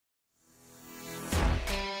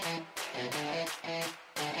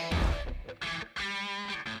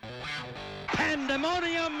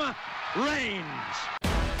Pandemonium reigns.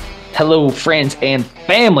 Hello, friends and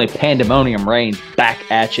family. Pandemonium reigns back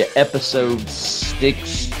at you. Episode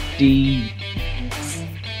 66.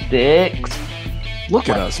 Look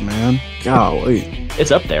at us, man. Golly.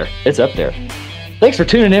 It's up there. It's up there. Thanks for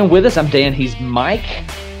tuning in with us. I'm Dan. He's Mike.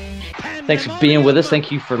 Thanks for being with us.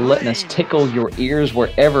 Thank you for letting us tickle your ears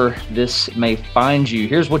wherever this may find you.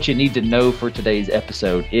 Here's what you need to know for today's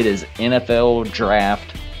episode. It is NFL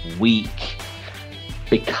Draft Week.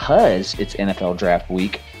 Because it's NFL Draft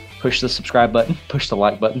Week, push the subscribe button, push the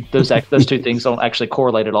like button. Those two things don't actually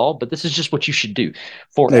correlate at all, but this is just what you should do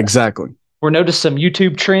for exactly. We're noticed some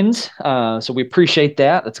YouTube trends, so we appreciate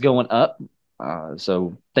that. That's going up.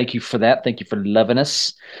 So thank you for that. Thank you for loving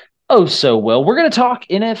us. Oh, so well. We're going to talk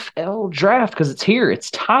NFL Draft because it's here.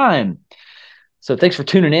 It's time. So thanks for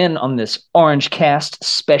tuning in on this OrangeCast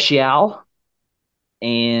special.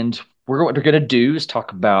 And what we're going to do is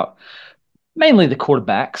talk about mainly the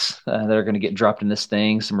quarterbacks that are going to get dropped in this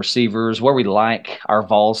thing, some receivers, where we like our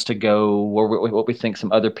Vols to go, what we think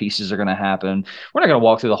some other pieces are going to happen. We're not going to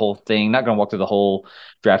walk through the whole thing, not going to walk through the whole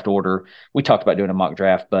draft order. We talked about doing a mock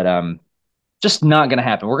draft, but just not going to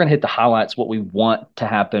happen. We're going to hit the highlights, what we want to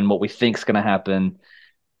happen, what we think is going to happen,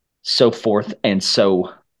 so forth and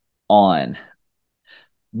so on.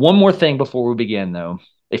 One more thing before we begin, though.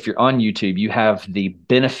 If you're on YouTube, you have the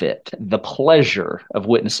benefit, the pleasure of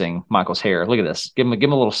witnessing Michael's hair. Look at this. Give him a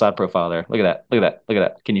little side profile there. Look at that. Look at that. Look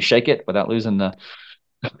at that. Can you shake it without losing the?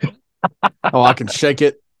 Oh, I can shake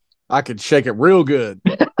it. I can shake it real good.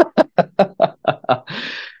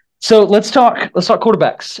 So let's talk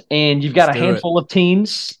quarterbacks. And you've got Let's a handful of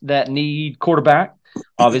teams that need quarterback.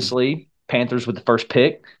 Obviously, Panthers with the first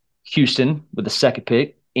pick, Houston with the second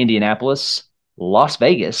pick, Indianapolis, Las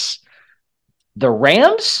Vegas. The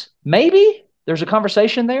Rams, maybe there's a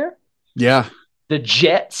conversation there. Yeah. The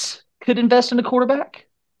Jets could invest in a quarterback.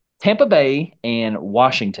 Tampa Bay and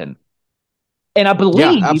Washington. And I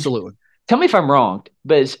believe, absolutely. Tell me if I'm wrong,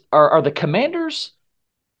 but are the Commanders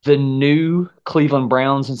the new Cleveland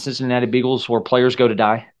Browns and Cincinnati Bengals where players go to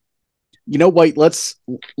die? You know, wait, let's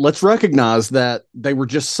recognize that they were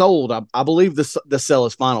just sold. I believe the sell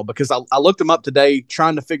is final because I looked them up today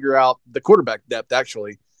trying to figure out the quarterback depth,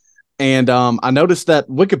 actually. And I noticed that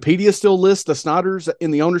Wikipedia still lists the Snyders in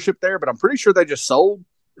the ownership there, but I'm pretty sure they just sold.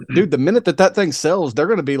 Dude, the minute that thing sells, they're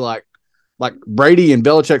going to be like Brady and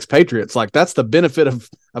Belichick's Patriots. Like, that's the benefit of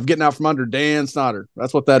getting out from under Dan Snyder.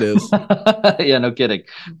 That's what that is. Yeah, no kidding.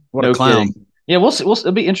 What a clown. Kidding. Yeah, we'll see.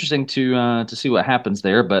 It'll be interesting to see what happens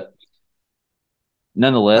there, but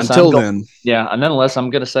nonetheless, nonetheless, I'm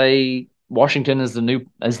going to say Washington is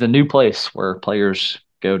the new place where players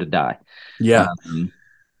go to die. Yeah.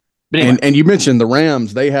 But anyway. And you mentioned the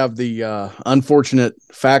Rams. They have the unfortunate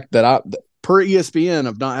fact that per ESPN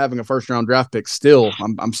of not having a first round draft pick. Still,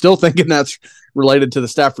 I'm still thinking that's related to the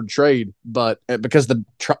Stafford trade, but because the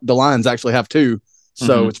Lions actually have two,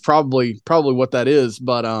 so it's probably what that is.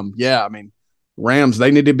 But yeah, I mean, Rams, they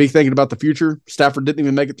need to be thinking about the future. Stafford didn't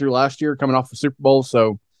even make it through last year, coming off the Super Bowl,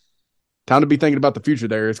 so time to be thinking about the future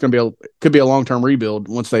there. It's going to be could be a long term rebuild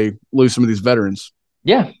once they lose some of these veterans.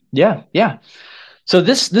 Yeah. So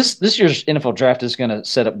this year's NFL draft is going to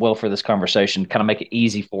set up well for this conversation, kind of make it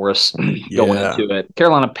easy for us going into it.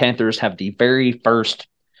 Carolina Panthers have the very first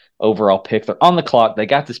overall pick. They're on the clock. They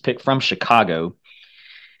got this pick from Chicago.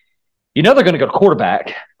 You know they're going to go to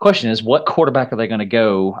quarterback. Question is, what quarterback are they going to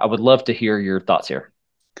go? I would love to hear your thoughts here.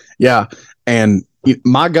 Yeah, and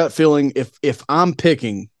my gut feeling, if I'm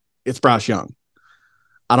picking, it's Bryce Young.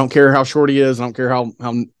 I don't care how short he is. I don't care how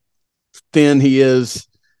thin he is.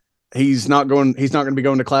 He's not going to be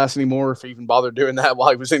going to class anymore. If he even bothered doing that while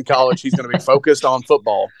he was in college, he's going to be focused on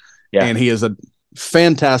football. Yeah. And he is a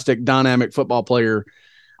fantastic, dynamic football player.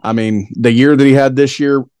 I mean, the year that he had this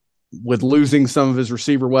year with losing some of his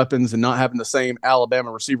receiver weapons and not having the same Alabama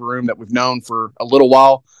receiver room that we've known for a little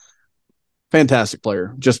while, fantastic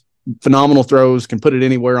player. Just phenomenal throws, can put it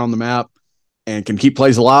anywhere on the map, and can keep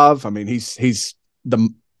plays alive. I mean, he's the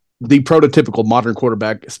prototypical modern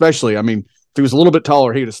quarterback, especially. I mean, if he was a little bit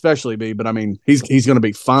taller, he'd especially be. But I mean, he's going to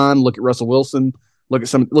be fine. Look at Russell Wilson. Look at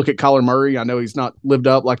Kyler Murray. I know he's not lived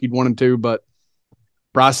up like you'd want him to, but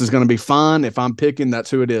Bryce is going to be fine. If I'm picking, that's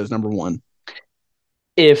who it is. Number one.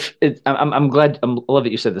 I'm glad. I love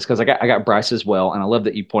that you said this because I got Bryce as well, and I love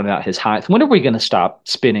that you pointed out his height. When are we going to stop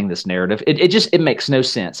spinning this narrative? It makes no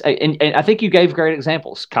sense. And I think you gave great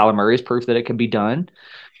examples. Kyler Murray is proof that it can be done.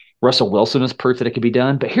 Russell Wilson is proof that it can be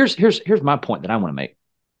done. But here's my point that I want to make.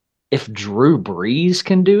 If Drew Brees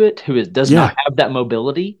can do it, who does not have that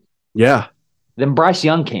mobility, then Bryce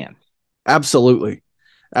Young can. Absolutely.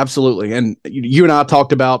 And you and I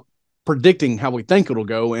talked about predicting how we think it'll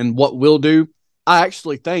go and what we'll do. I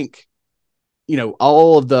actually think,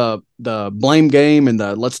 all of the blame game and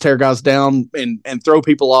the let's tear guys down and throw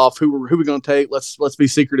people off. Who we going to take? Let's be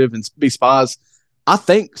secretive and be spies. I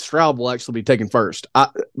think Stroud will actually be taken first.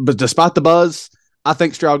 But despite the buzz, I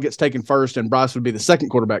think Stroud gets taken first and Bryce would be the second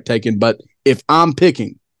quarterback taken. But if I'm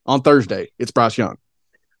picking on Thursday, it's Bryce Young.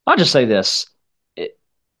 I'll just say this.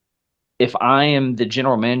 If I am the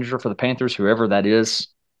general manager for the Panthers, whoever that is,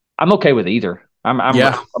 I'm okay with either. I'm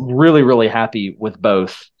really, really happy with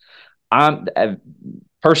both.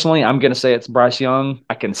 Personally, I'm going to say it's Bryce Young.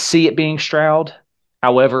 I can see it being Stroud.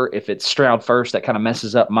 However, if it's Stroud first, that kind of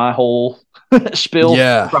messes up my whole spiel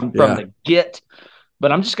from the get.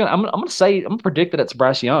 But I'm gonna predict that it's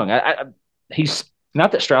Bryce Young. He's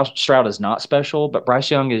not that Stroud is not special, but Bryce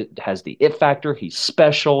Young has the it factor. He's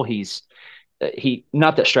special.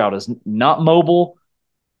 Not that Stroud is not mobile.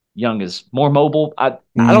 Young is more mobile. I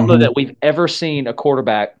don't know that we've ever seen a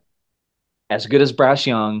quarterback as good as Bryce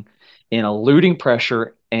Young in eluding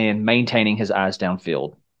pressure and maintaining his eyes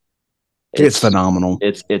downfield. It's phenomenal.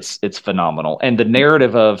 It's phenomenal. And the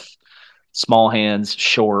narrative of small hands,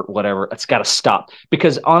 short, whatever, it's got to stop.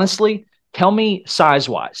 Because honestly, tell me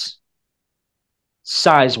size-wise,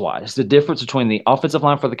 the difference between the offensive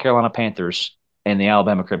line for the Carolina Panthers and the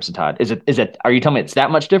Alabama Crimson Tide. Are you telling me it's that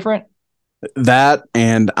much different? That,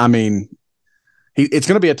 and I mean, it's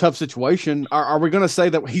going to be a tough situation. Are we going to say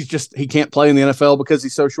that he can't play in the NFL because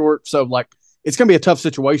he's so short? So it's going to be a tough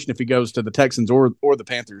situation if he goes to the Texans or the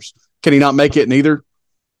Panthers. Can he not make it in either?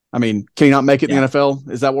 I mean, can he not make it in the NFL?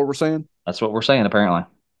 Is that what we're saying? That's what we're saying, apparently.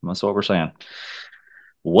 That's what we're saying.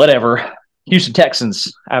 Whatever. Houston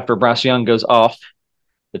Texans, after Bryce Young goes off,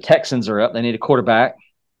 the Texans are up. They need a quarterback.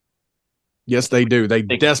 Yes, they do. They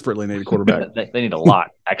desperately need a quarterback. they need a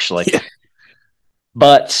lot, actually. Yeah.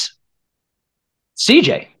 But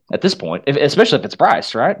CJ, at this point, especially if it's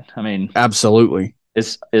Bryce, right? I mean, absolutely.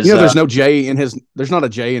 There's no J in there's not a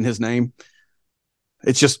J in his name.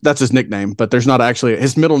 It's just that's his nickname, but there's not actually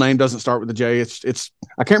his middle name doesn't start with a J. It's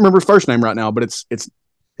I can't remember his first name right now, but it's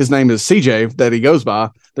his name is CJ that he goes by.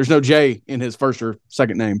 There's no J in his first or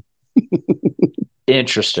second name.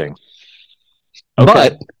 Interesting. Okay.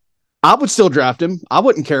 But I would still draft him. I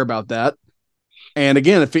wouldn't care about that. And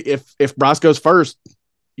again, if Bryce goes first,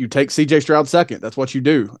 you take CJ Stroud second. That's what you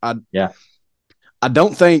do. I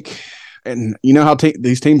don't think, and you know how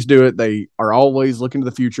these teams do it. They are always looking to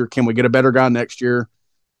the future. Can we get a better guy next year?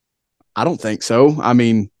 I don't think so. I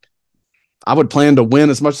mean, I would plan to win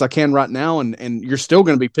as much as I can right now, and you're still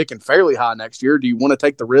going to be picking fairly high next year. Do you want to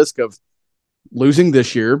take the risk of losing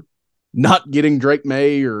this year, not getting Drake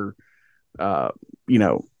May or,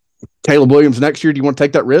 Caleb Williams next year? Do you want to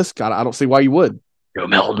take that risk? I don't see why you would. Joe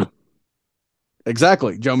Milton.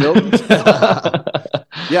 Exactly. Joe Milton.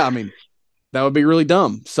 Yeah, I mean, that would be really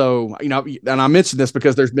dumb. So, and I mentioned this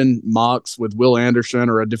because there's been mocks with Will Anderson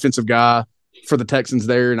or a defensive guy for the Texans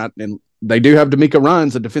there, and they do have D'Amico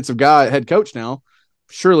Ryans, a defensive guy, head coach now.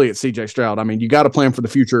 Surely it's CJ Stroud. I mean, you got to plan for the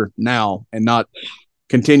future now and not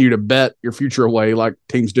continue to bet your future away like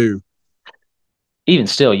teams do. Even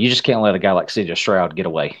still, you just can't let a guy like CJ Stroud get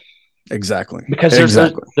away. Exactly. Because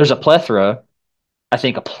there's a plethora, I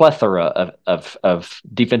think a plethora of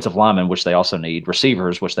defensive linemen, which they also need,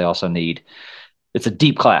 receivers, which they also need. It's a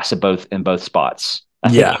deep class in both spots.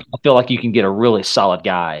 I feel like you can get a really solid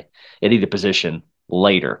guy at either position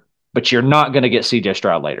later, but you're not going to get CJ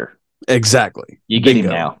Stroud later. Exactly. You get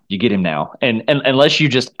him now. And unless you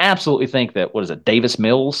just absolutely think that, Davis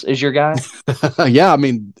Mills is your guy? Yeah, I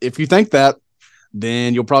mean, if you think that,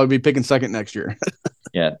 then you'll probably be picking second next year.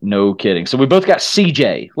 Yeah, no kidding. So we both got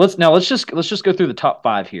CJ. Let's just go through the top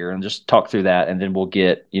 5 here and just talk through that, and then we'll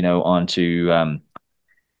get onto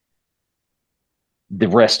the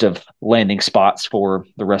rest of landing spots for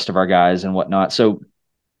the rest of our guys and whatnot. So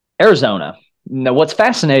Arizona. Now, what's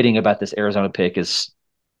fascinating about this Arizona pick is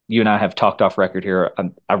you and I have talked off record here.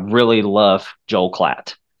 I really love Joel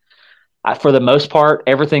Klatt. For the most part,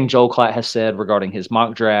 everything Joel Klatt has said regarding his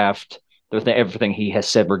mock draft, everything he has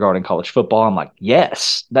said regarding college football, I'm like,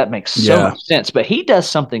 yes, that makes so much sense. But he does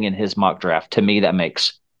something in his mock draft to me that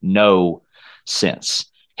makes no sense.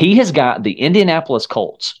 He has got the Indianapolis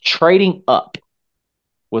Colts trading up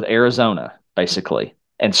with Arizona, basically,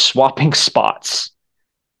 and swapping spots.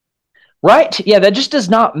 Right? Yeah, that just does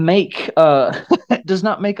not make a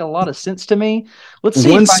lot of sense to me. Let's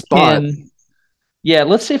see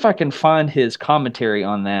let's see if I can find his commentary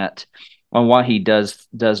on that, on why he does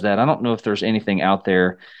that. I don't know if there's anything out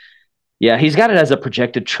there. Yeah, he's got it as a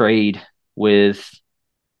projected trade with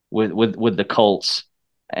the Colts.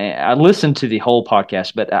 I listened to the whole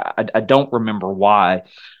podcast, but I don't remember why.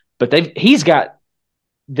 but he's got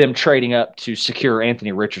them trading up to secure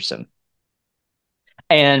Anthony Richardson.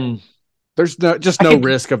 And there's no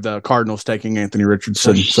risk of the Cardinals taking Anthony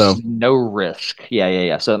Richardson. So no risk.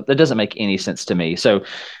 Yeah. So that doesn't make any sense to me. So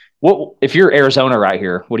what if you're Arizona right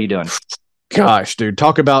here? What are you doing? Gosh, dude,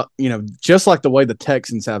 talk about, just like the way the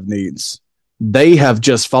Texans have needs, they have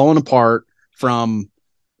just fallen apart from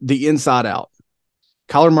the inside out.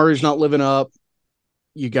 Kyler Murray's not living up.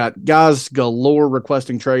 You got guys galore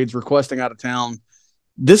requesting trades, requesting out of town.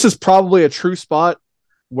 This is probably a true spot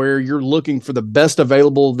where you're looking for the best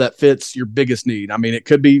available that fits your biggest need. I mean, it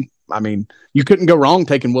could be, you couldn't go wrong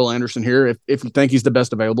taking Will Anderson here if you think he's the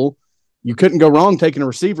best available. You couldn't go wrong taking a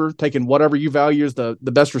receiver, taking whatever you value as the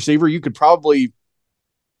best receiver. You could probably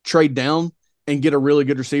trade down and get a really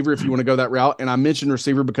good receiver if you want to go that route. And I mentioned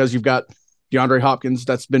receiver because you've got DeAndre Hopkins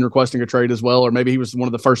that's been requesting a trade as well, or maybe he was one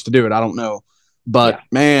of the first to do it. I don't know. But,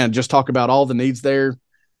 man, just talk about all the needs there.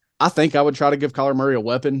 I think I would try to give Kyler Murray a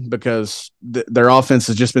weapon because their offense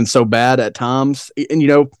has just been so bad at times.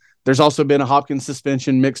 And, there's also been a Hopkins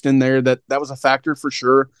suspension mixed in there that was a factor for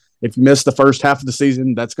sure. If you miss the first half of the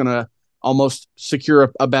season, that's going to almost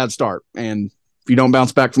secure a bad start. And if you don't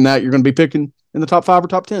bounce back from that, you're going to be picking in the top 5 or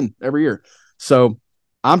top 10 every year. So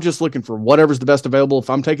I'm just looking for whatever's the best available.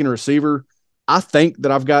 If I'm taking a receiver, I think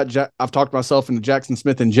that I've talked myself into Jackson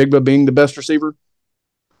Smith and Jigba being the best receiver.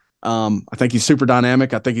 I think he's super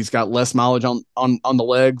dynamic. I think he's got less mileage on the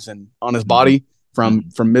legs and on his body from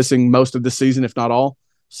missing most of this season, if not all.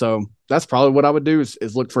 So that's probably what I would do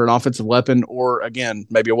is look for an offensive weapon or, again,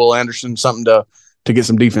 maybe a Will Anderson, something to get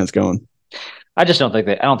some defense going. I don't think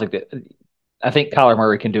that. I think Kyler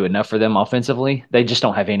Murray can do enough for them offensively. They just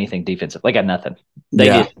don't have anything defensive. They got nothing.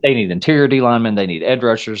 They need interior D linemen. They need edge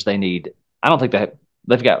rushers. I don't think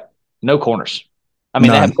they've got no corners. I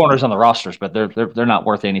mean, They have corners on the rosters, but they're not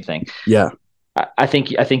worth anything. Yeah. I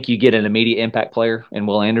think you get an immediate impact player in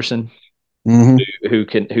Will Anderson,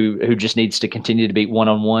 who just needs to continue to beat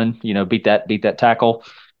one-on-one, beat that tackle.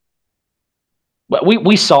 But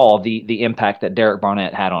we saw the impact that Derek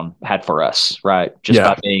Barnett had for us, right? Just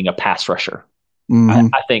by being a pass rusher.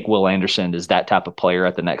 I think Will Anderson is that type of player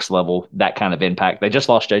at the next level, that kind of impact. They just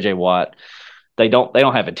lost J.J. Watt. They don't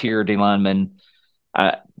have interior D linemen.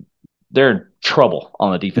 They're in trouble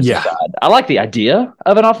on the defensive side. I like the idea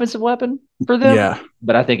of an offensive weapon for them,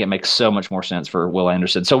 but I think it makes so much more sense for Will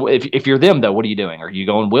Anderson. So if you're them, though, what are you doing? Are you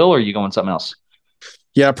going Will or are you going something else?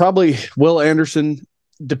 Yeah, probably Will Anderson.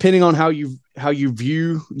 Depending on how you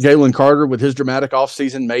view Jalen Carter with his dramatic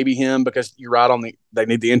offseason, maybe him, because you're right on they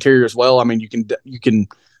need the interior as well. I mean, you can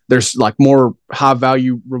there's like more high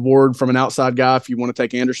value reward from an outside guy if you want to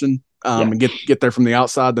take Anderson and get there from the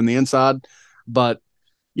outside than the inside. But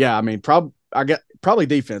yeah, I mean, probably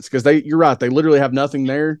defense because you're right. They literally have nothing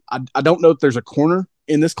there. I don't know if there's a corner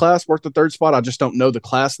in this class worth the third spot. I just don't know the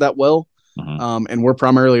class that well. And we're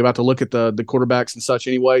primarily about to look at the quarterbacks and such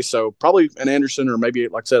anyway. So probably an Anderson or maybe,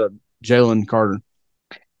 like I said, a Jalen Carter.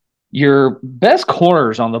 Your best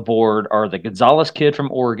corners on the board are the Gonzalez kid from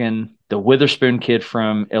Oregon, the Witherspoon kid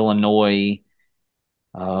from Illinois.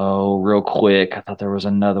 Oh, real quick. I thought there was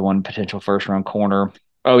another one, potential first-round corner.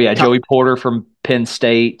 Oh, yeah, Joey Porter from Penn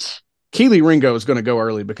State. Keely Ringo is going to go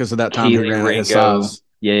early because of that time he ran at his size.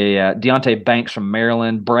 Yeah. Deontay Banks from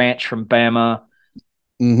Maryland, Branch from Bama.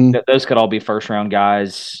 Those could all be first-round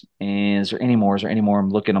guys. And is there any more? I'm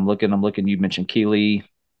looking. You mentioned Keely.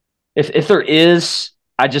 If there is,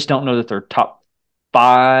 I just don't know that they're top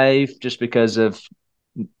 5 just because of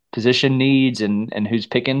position needs and who's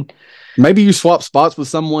picking. Maybe you swap spots with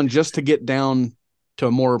someone just to get down to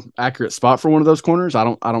a more accurate spot for one of those corners. I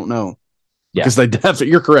don't know. Because they definitely,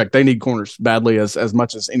 you're correct. They need corners badly as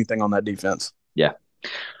much as anything on that defense. Yeah.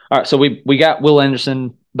 All right. So we got Will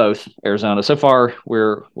Anderson, both Arizona. So far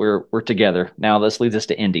we're together. Now this leads us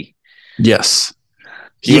to Indy. Yes.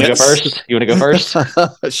 You want to go first? You want to go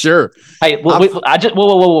first? Sure. Hey, wait.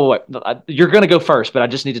 You're going to go first, but I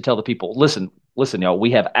just need to tell the people. Listen, y'all.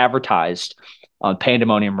 We have advertised on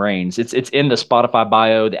Pandemonium Reigns. It's in the Spotify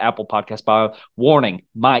bio, the Apple Podcast bio. Warning: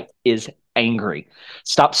 Mike is angry.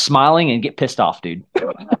 Stop smiling and get pissed off, dude.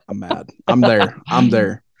 I'm mad. I'm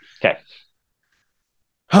there. Okay.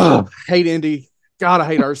 Oh, hate Indy. God, I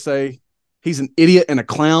hate Irsay. He's an idiot and a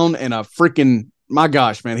clown and a freaking, my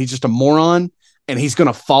gosh, man. He's just a moron. And he's going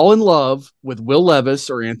to fall in love with Will Levis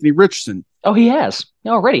or Anthony Richardson. Oh, he has. He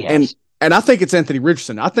already has. And I think it's Anthony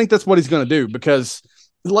Richardson. I think that's what he's going to do because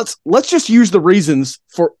let's just use the reasons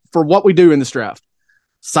for what we do in this draft.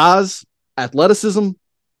 Size, athleticism,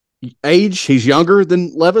 age. He's younger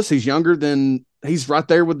than Levis. He's right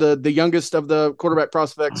there with the youngest of the quarterback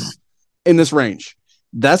prospects in this range.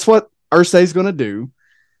 That's what Irsay's going to do.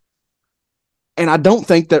 And I don't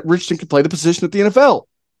think that Richardson can play the position at the NFL.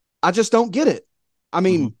 I just don't get it. I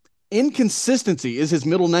mean, inconsistency is his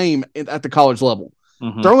middle name at the college level.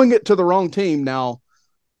 Throwing it to the wrong team now,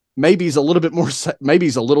 maybe he's a little bit more, maybe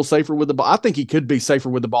he's a little safer with the ball. I think he could be safer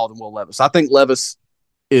with the ball than Will Levis. I think Levis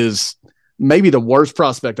is maybe the worst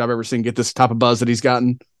prospect I've ever seen get this type of buzz that he's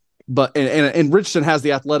gotten. But and Richardson has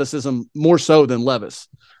the athleticism more so than Levis.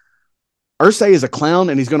 Irsay is a clown,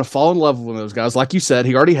 and he's going to fall in love with one of those guys. Like you said,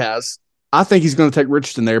 he already has. I think he's going to take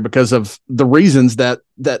Richardson there because of the reasons that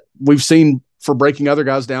we've seen for breaking other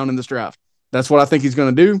guys down in this draft. That's what I think he's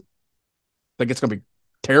going to do. I think it's going to be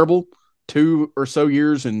terrible 2 or so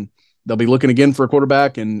years, and they'll be looking again for a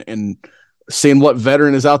quarterback and seeing what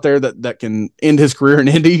veteran is out there that can end his career in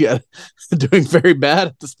Indy doing very bad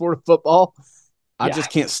at the sport of football. I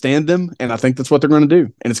just can't stand them, and I think that's what they're going to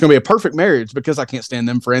do. And it's going to be a perfect marriage because I can't stand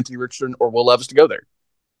them for Anthony Richardson or Will Levis to go there.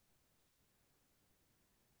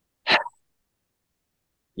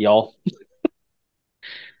 Y'all,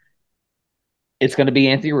 it's going to be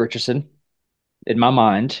Anthony Richardson in my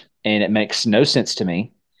mind, and it makes no sense to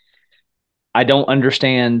me. I don't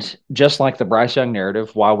understand, just like the Bryce Young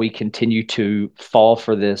narrative, why we continue to fall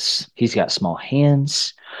for this. He's got small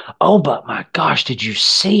hands. Oh, but my gosh, did you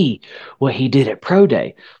see what he did at Pro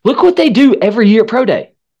Day? Look what they do every year at Pro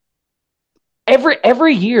Day.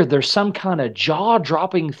 Every year there's some kind of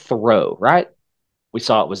jaw-dropping throw, right? We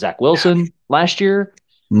saw it with Zach Wilson last year.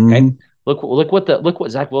 Okay, look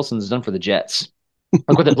what Zach Wilson has done for the Jets.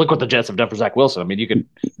 Look what the Jets have done for Zach Wilson. I mean, you could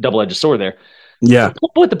double-edge a sword there. Yeah.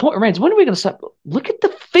 But the point remains, when are we going to stop? Look at the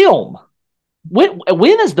film. When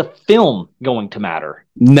is the film going to matter?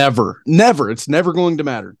 Never. It's never going to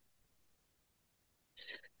matter.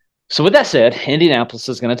 So with that said, Indianapolis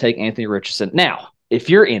is going to take Anthony Richardson. Now, if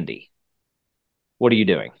you're Indy, what are you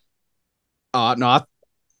doing?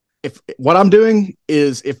 If what I'm doing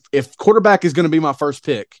is if quarterback is going to be my first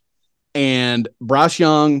pick and Bryce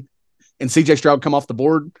Young and CJ Stroud come off the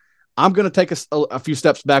board, I'm going to take a few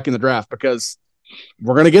steps back in the draft because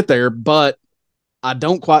we're going to get there, but I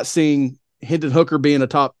don't quite see Hendon Hooker being a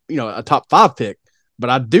top 5 pick, but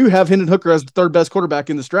I do have Hendon Hooker as the third best quarterback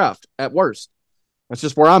in this draft at worst. That's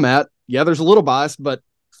just where I'm at. Yeah, there's a little bias, but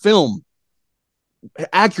film,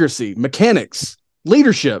 accuracy, mechanics,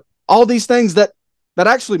 leadership, all these things that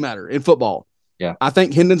actually matter in football. Yeah. I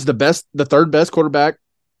think Hendon's the third best quarterback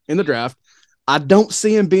in the draft. I don't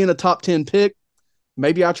see him being a top 10 pick.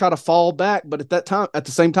 Maybe I try to fall back, but at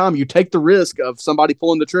the same time, you take the risk of somebody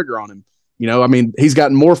pulling the trigger on him. I mean, he's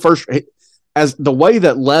gotten more as the way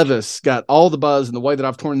that Levis got all the buzz and the way that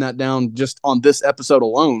I've torn that down just on this episode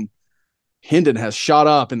alone, Hendon has shot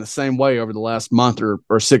up in the same way over the last month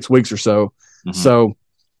or 6 weeks or so. So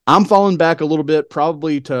I'm falling back a little bit,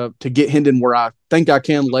 probably to get Hendon where I think I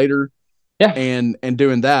can later. Yeah. And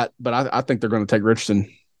doing that, but I think they're going to take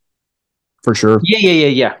Richardson. For sure.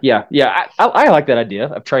 Yeah. I like that idea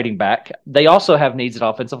of trading back. They also have needs at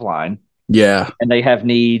offensive line. Yeah. And they have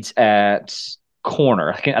needs at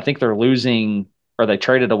corner. I think they're losing, or they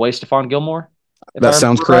traded away Stephon Gilmore. That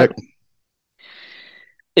sounds correct. Right.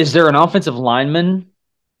 Is there an offensive lineman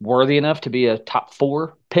worthy enough to be a top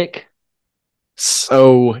 4 pick?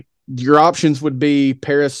 So your options would be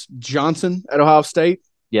Paris Johnson at Ohio State.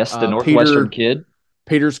 Yes, the Northwestern kid.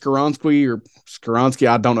 Peter Skoronsky.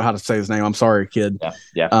 I don't know how to say his name. I'm sorry, kid.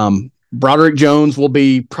 Yeah. Broderick Jones will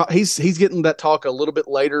be. He's getting that talk a little bit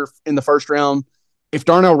later in the first round. If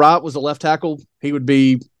Darnell Wright was a left tackle, he would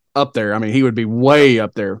be up there. I mean, he would be way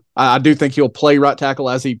up there. I do think he'll play right tackle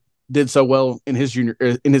as he did so well in his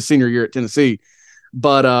senior year at Tennessee.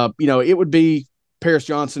 But it would be Paris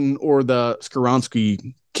Johnson or the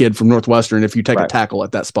Skoronsky kid from Northwestern if you take a tackle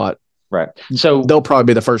at that spot. Right. So they'll probably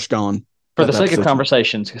be the first gone. For the sake of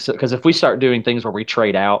conversations, because if we start doing things where we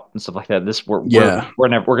trade out and stuff like that, we're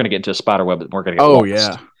going to get into a spider web that we're going to get lost.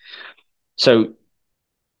 Yeah. So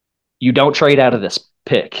you don't trade out of this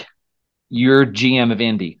pick. You're GM of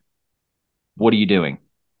Indy. What are you doing?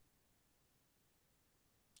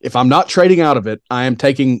 If I'm not trading out of it, I am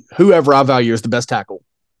taking whoever I value as the best tackle.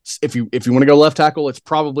 If you want to go left tackle, it's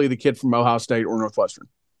probably the kid from Ohio State or Northwestern.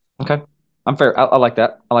 Okay. I'm fair. I like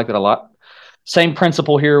that. I like that a lot. Same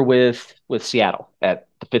principle here with Seattle at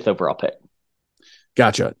the 5th overall pick.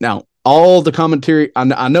 Gotcha. Now, all the commentary,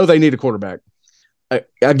 I know they need a quarterback.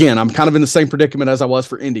 Again, I'm kind of in the same predicament as I was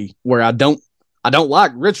for Indy, where I don't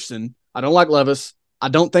like Richardson. I don't like Levis. I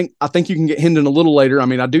think you can get Hendon a little later. I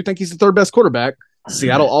mean, I do think he's the third best quarterback.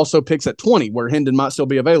 Seattle also picks at 20, where Hendon might still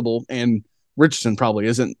be available, and Richardson probably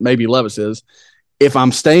isn't. Maybe Levis is. If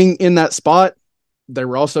I'm staying in that spot, there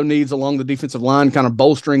were also needs along the defensive line, kind of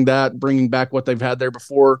bolstering that, bringing back what they've had there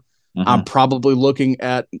before. I'm probably looking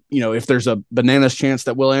at, if there's a bananas chance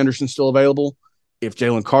that Will Anderson's still available, if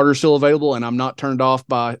Jalen Carter's still available, and I'm not turned off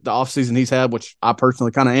by the offseason he's had, which I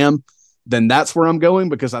personally kind of am, then that's where I'm going,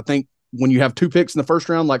 because I think when you have 2 picks in the first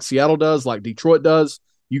round, like Seattle does, like Detroit does,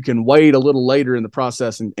 you can wait a little later in the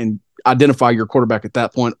process and identify your quarterback at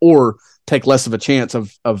that point, or take less of a chance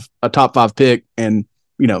of a top 5 pick and,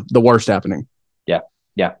 the worst happening. Yeah.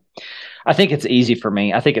 Yeah. I think it's easy for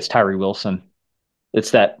me. I think it's Tyree Wilson.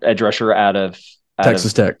 It's that edge rusher out of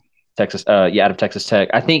Texas Tech. Out of Texas Tech.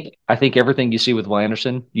 I think everything you see with Will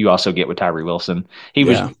Anderson, you also get with Tyree Wilson.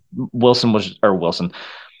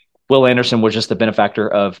 Will Anderson was just the benefactor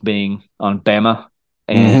of being on Bama,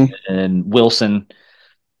 and Wilson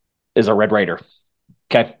is a Red Raider.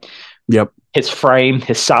 Okay. Yep. His frame,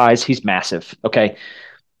 his size, he's massive. Okay.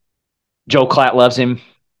 Joe Klatt loves him.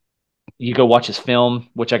 You go watch his film,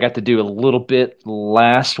 which I got to do a little bit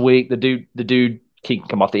last week. The dude, he can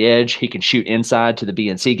come off the edge. He can shoot inside to the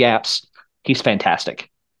BNC gaps. He's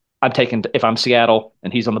fantastic. I'm taking, if I'm Seattle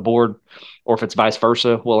and he's on the board, or if it's vice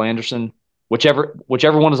versa, Will Anderson, whichever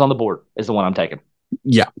one is on the board is the one I'm taking.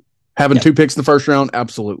 Yeah. Having 2 picks in the first round.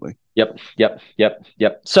 Absolutely. Yep.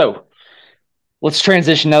 So let's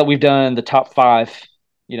transition now that we've done the top 5,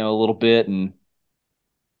 a little bit, and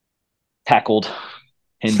tackled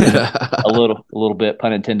Hendon a little bit,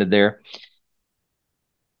 pun intended there.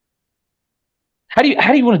 How do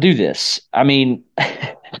you want to do this? I mean,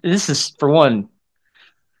 this is, for one,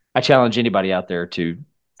 I challenge anybody out there to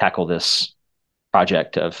tackle this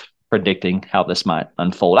project of predicting how this might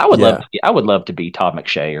unfold. I would love to be Todd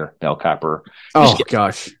McShay or Mel Kiper.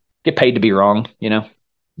 Get paid to be wrong,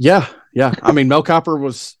 Yeah. I mean, Mel Kiper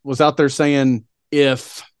was out there saying,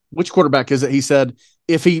 which quarterback is it? He said,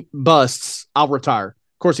 if he busts, I'll retire.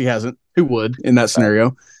 Of course he hasn't. Who would in that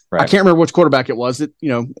scenario? Right. I can't remember which quarterback it was.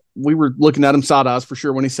 We were looking at him side eyes for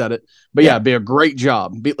sure when he said it. But it'd be a great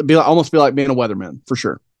job. Almost be like being a weatherman for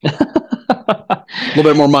sure. A little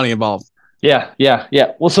bit more money involved. Yeah.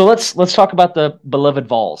 Well, so let's talk about the beloved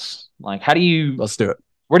Vols. Like, let's do it.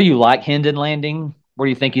 Where do you like Hendon landing? Where do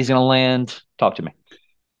you think he's going to land? Talk to me.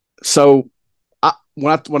 So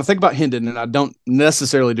when I think about Hendon, and I don't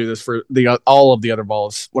necessarily do this for all of the other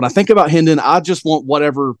Vols, when I think about Hendon, I just want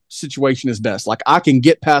whatever situation is best. Like, I can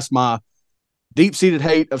get past my deep-seated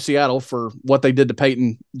hate of Seattle for what they did to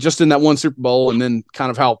Peyton just in that one Super Bowl, and then kind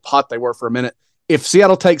of how hot they were for a minute. If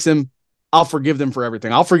Seattle takes him, I'll forgive them for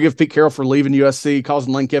everything. I'll forgive Pete Carroll for leaving USC,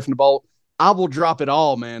 causing Lane Kiffin to bolt. I will drop it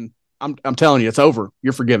all, man. I'm telling you, it's over.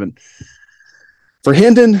 You're forgiven. For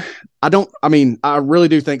Hendon, I really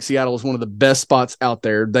do think Seattle is one of the best spots out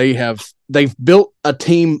there. They've built a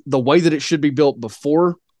team the way that it should be built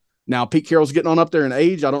before. Now, Pete Carroll's getting on up there in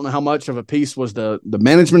age. I don't know how much of a piece was the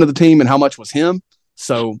management of the team and how much was him.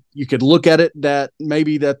 So you could look at it that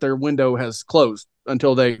maybe that their window has closed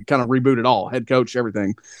until they kind of reboot it all, head coach,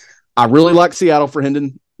 everything. I really like Seattle for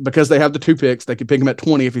Hendon because they have the 2 picks. They could pick him at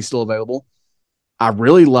 20 if he's still available. I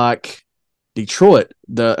really like Detroit,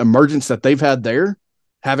 the emergence that they've had there,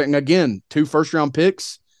 having, again, 2 first-round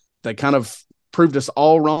picks. They kind of proved us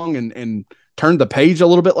all wrong and turned the page a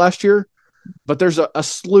little bit last year. But there's a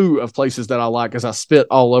slew of places that I like, as I spit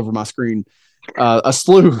all over my screen, a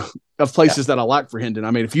slew of places that I like for Hendon.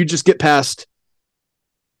 I mean, if you just get past,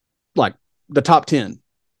 like, the top 10,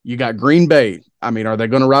 you got Green Bay. I mean, are they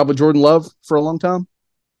going to ride with Jordan Love for a long time?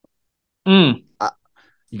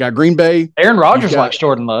 You got Green Bay. Aaron Rodgers likes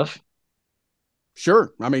Jordan Love.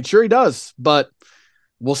 Sure. I mean, sure he does, but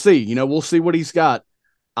we'll see. We'll see what he's got.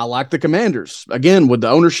 I like the Commanders. Again, with the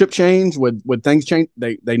ownership change, with things change,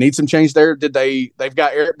 they need some change there. They've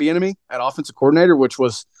got Eric Bieniemy at offensive coordinator, which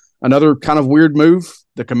was another kind of weird move.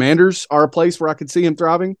 The Commanders are a place where I could see him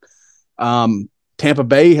thriving. Tampa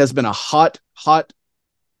Bay has been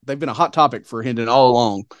they've been a hot topic for Hendon all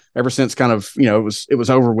along, ever since kind of, it was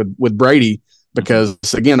over with Brady, because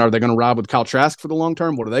again, are they going to ride with Kyle Trask for the long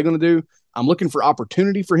term? What are they going to do? I'm looking for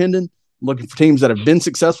opportunity for Hendon. I'm looking for teams that have been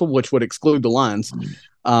successful, which would exclude the Lions.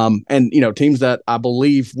 And teams that I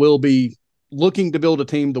believe will be looking to build a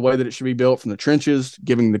team the way that it should be built, from the trenches,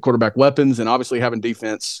 giving the quarterback weapons, and obviously having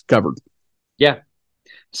defense covered. Yeah.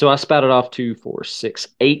 So I spouted off 2, 4, 6,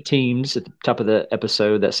 8 teams at the top of the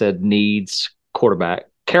episode that said needs quarterback.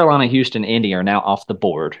 Carolina, Houston, Indy are now off the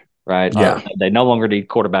board, right? Yeah. They no longer need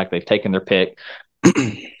quarterback. They've taken their pick.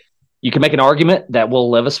 You can make an argument that Will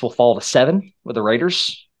Levis will fall to 7 with the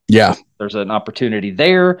Raiders. Yeah. There's an opportunity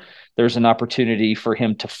there. There's an opportunity for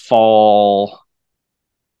him to fall.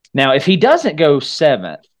 Now, if he doesn't go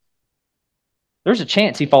 7th, there's a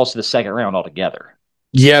chance he falls to the 2nd round altogether.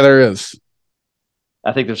 Yeah, there is.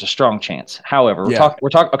 I think there's a strong chance. However, we're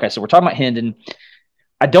talking about Hendon.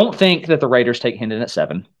 I don't think that the Raiders take Hendon at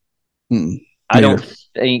 7. I don't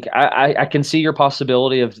think I can see your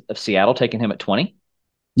possibility of Seattle taking him at 20.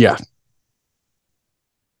 Yeah.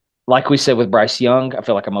 Like we said with Bryce Young, I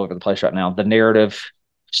feel like I'm over the place right now. The narrative,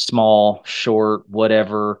 small, short,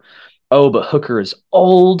 whatever. Oh, but Hooker is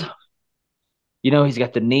old. He's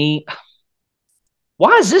got the knee.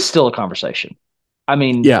 Why is this still a conversation? I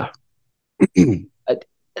mean, yeah.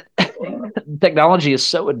 Technology is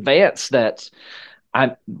so advanced that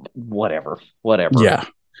whatever. Yeah.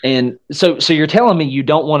 And so you're telling me you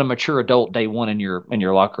don't want a mature adult day one in your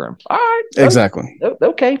locker room. All right. Exactly.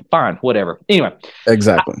 Okay, fine, whatever. Anyway.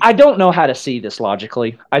 Exactly. I don't know how to see this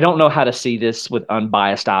logically. I don't know how to see this with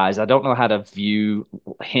unbiased eyes. I don't know how to view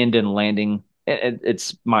Hendon landing.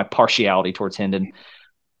 It's my partiality towards Hendon.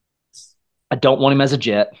 I don't want him as a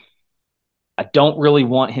Jet. I don't really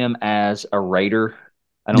want him as a Raider.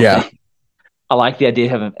 I don't think. I like the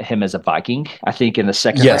idea of him as a Viking. I think in the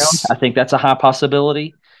second round, I think that's a high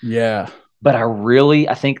possibility. Yeah. But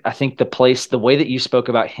I think the way that you spoke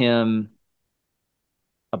about him,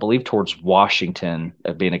 I believe towards Washington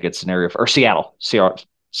being a good scenario or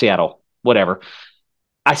Seattle, whatever.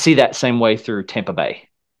 I see that same way through Tampa Bay.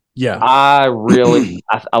 Yeah. I really,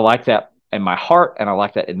 I like that in my heart and I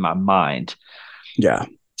like that in my mind. Yeah.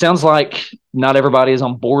 Sounds like not everybody is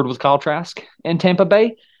on board with Kyle Trask in Tampa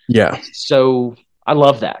Bay. Yeah. So I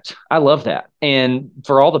love that. And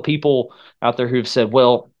for all the people out there who've said,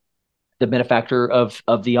 well, the benefactor of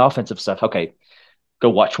the offensive stuff, okay, go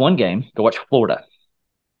watch one game, go watch Florida.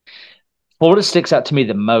 Florida sticks out to me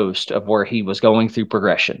the most of where he was going through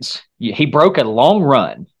progressions. He broke a long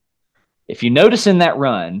run. If you notice in that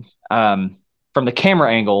run, from the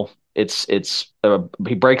camera angle,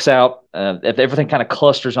 he breaks out. Everything kind of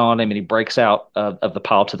clusters on him, and he breaks out of the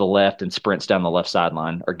pile to the left and sprints down the left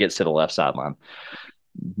sideline or gets to the left sideline.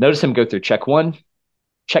 Notice him go through check 1,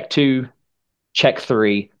 check 2, check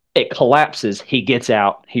 3. It collapses. He gets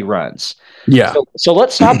out. He runs. Yeah. So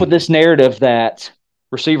let's stop with this narrative that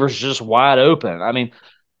receivers just wide open. I mean,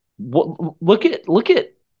 look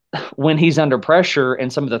at when he's under pressure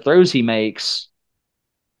and some of the throws he makes.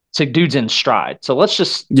 To dude's in stride. So let's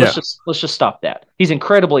just stop that. He's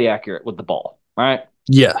incredibly accurate with the ball. All right.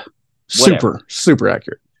 Yeah. Super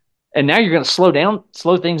accurate. And now you're going to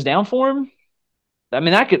slow things down for him. I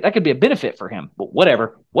mean, that could be a benefit for him. But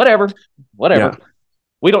whatever. Yeah.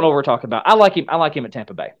 We don't know what we're talking about. I like him at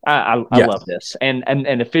Tampa Bay. I love this. And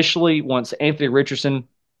officially, once Anthony Richardson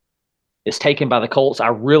is taken by the Colts, I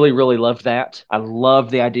really, really loved that. I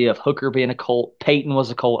love the idea of Hooker being a Colt. Peyton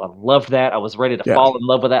was a Colt. I loved that. I was ready to fall in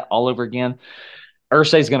love with that all over again.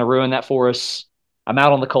 Irsay's going to ruin that for us. I'm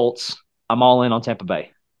out on the Colts. I'm all in on Tampa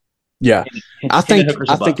Bay. Yeah. I think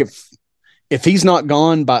if he's not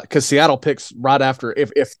gone because Seattle picks right after,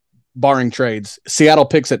 if barring trades, Seattle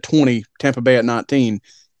picks at 20, Tampa Bay at 19.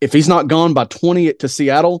 If he's not gone by 20 to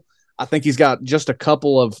Seattle, I think he's got just a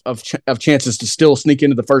couple of chances to still sneak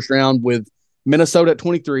into the first round with Minnesota at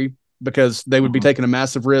 23 because they would be taking a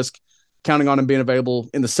massive risk, counting on him being available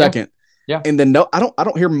in the second. Yeah. And then I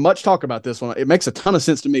don't hear much talk about this one. It makes a ton of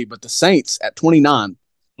sense to me, but the Saints at 29,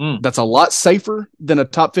 that's a lot safer than a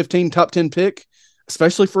top 15, top 10 pick,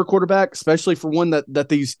 especially for a quarterback, especially for one that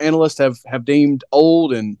these analysts have deemed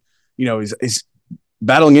old and he's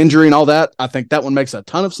battling injury and all that. I think that one makes a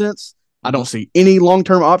ton of sense. I don't see any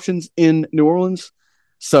long-term options in New Orleans.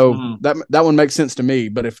 So that one makes sense to me.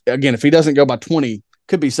 But if he doesn't go by 20,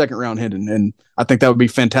 could be second round Hendon. And I think that would be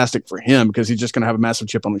fantastic for him because he's just going to have a massive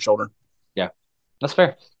chip on his shoulder. Yeah, that's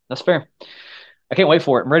fair. I can't wait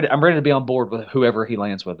for it. I'm ready to be on board with whoever he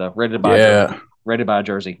lands with, though. Ready to buy a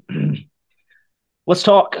jersey. Let's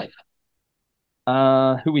talk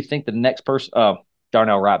who we think the next person. Oh,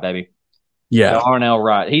 Darnell Wright, baby. Yeah. Darnell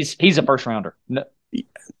Wright. He's a first rounder. No.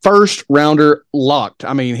 First rounder locked.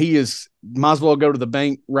 I mean, he might as well go to the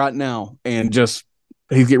bank right now and he's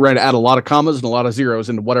getting ready to add a lot of commas and a lot of zeros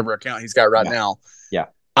into whatever account he's got right now. Yeah.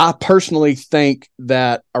 I personally think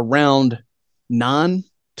that around 9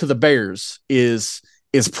 to the Bears is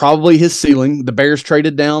probably his ceiling. The Bears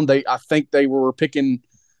traded down. I think they were picking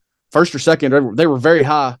first or second. They were very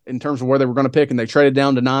high in terms of where they were going to pick, and they traded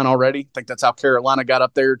down to 9 already. I think that's how Carolina got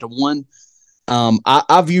up there to 1.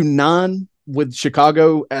 I view 9 with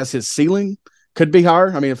Chicago as his ceiling. Could be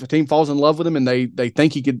higher. I mean, if a team falls in love with him and they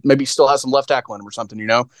think he could maybe still have some left tackle in him or something,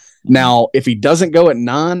 Now, if he doesn't go at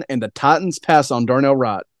 9 and the Titans pass on Darnell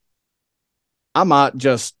Wright, they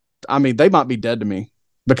might be dead to me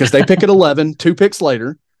because they pick at 11, 2 picks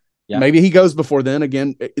later. Yeah. Maybe he goes before then.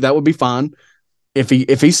 Again, that would be fine. If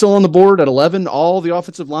he's still on the board at 11, all the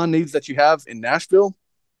offensive line needs that you have in Nashville,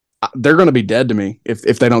 they're going to be dead to me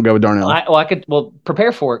if they don't go with Darnell. I could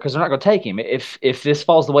prepare for it because they're not going to take him. If this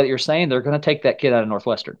falls the way that you're saying, they're going to take that kid out of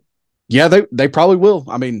Northwestern. Yeah, they probably will.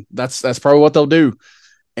 I mean, that's probably what they'll do.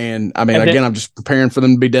 And I mean, and again, I'm just preparing for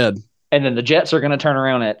them to be dead. And then the Jets are going to turn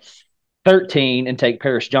around at 13 and take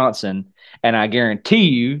Paris Johnson. And I guarantee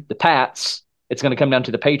you, the Pats, it's going to come down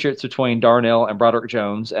to the Patriots between Darnell and Broderick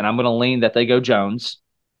Jones. And I'm going to lean that they go Jones.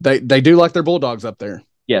 They do like their Bulldogs up there.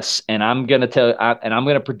 Yes, and I'm going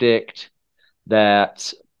to predict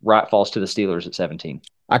that Wright falls to the Steelers at 17.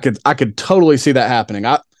 I could totally see that happening.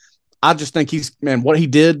 I just think what he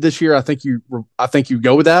did this year. I think you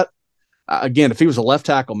go with that. Again, if he was a left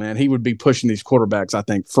tackle, man, he would be pushing these quarterbacks, I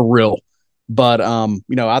think, for real. But, I think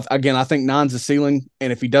 9's the ceiling.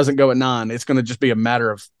 And if he doesn't go at 9, it's going to just be a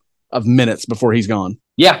matter of minutes before he's gone.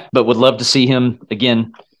 Yeah, but would love to see him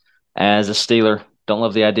again as a Steeler. Don't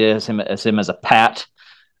love the idea as him as a Pat,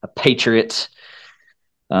 a Patriot,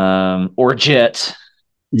 or a Jet.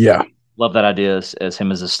 Yeah. Love that idea as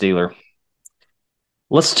him as a Steeler.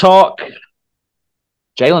 Let's talk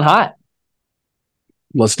Jalen Hyatt.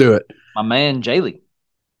 Let's do it. My man, Jaylee.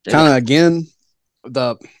 Kind of, again,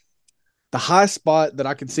 the high spot that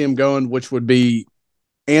I could see him going, which would be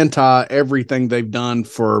anti everything they've done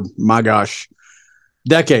for, my gosh,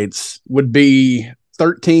 decades, would be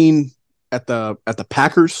 13 at the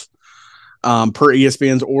Packers, per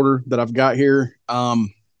ESPN's order that I've got here.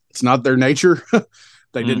 It's not their nature.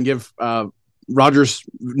 They didn't give Rodgers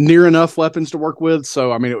near enough weapons to work with.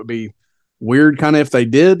 So, I mean, it would be weird kind of if they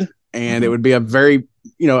did, and it would be a very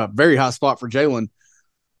high spot for Jalen.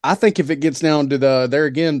 I think if it gets down to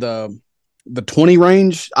the 20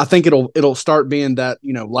 range, I think it'll start being that,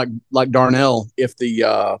 like Darnell, if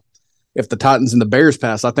the Titans and the Bears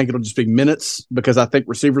pass, I think it'll just be minutes because I think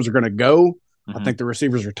receivers are going to go. I think the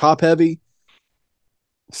receivers are top heavy.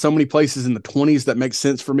 So many places in the 20s that make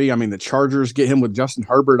sense for me. I mean, the Chargers get him with Justin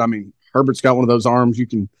Herbert. I mean, Herbert's got one of those arms you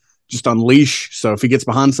can just unleash. So if he gets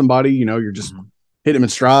behind somebody, you're just hit him in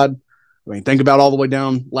stride. I mean, think about all the way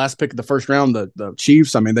down last pick of the first round, the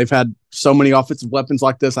Chiefs. I mean, they've had so many offensive weapons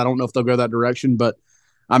like this. I don't know if they'll go that direction, but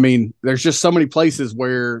I mean, there's just so many places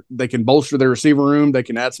where they can bolster their receiver room. They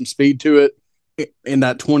can add some speed to it in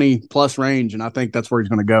that 20 plus range. And I think that's where he's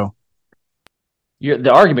going to go.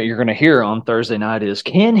 The argument you're going to hear on Thursday night is,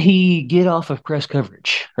 can he get off of press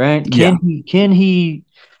coverage, right? Can he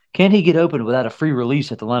get open without a free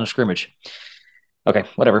release at the line of scrimmage? Okay,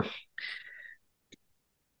 whatever.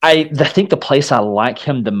 I think the place I like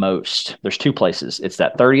him the most, there's two places. It's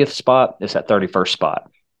that 30th spot. It's that 31st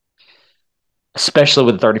spot, especially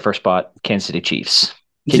with the 31st spot, Kansas City Chiefs.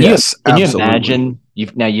 Can you imagine?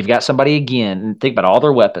 You've got somebody again. Think about all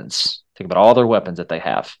their weapons. Think about all their weapons that they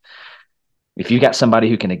have. If you got somebody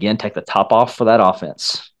who can again take the top off for that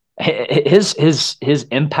offense, his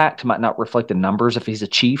impact might not reflect the numbers if he's a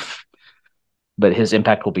Chief, but his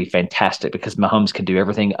impact will be fantastic because Mahomes can do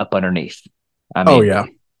everything up underneath. I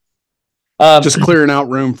mean, just clearing out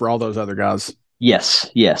room for all those other guys.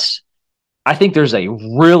 Yes. I think there's a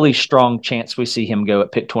really strong chance we see him go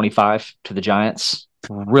at pick 25 to the Giants.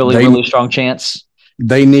 Really strong chance.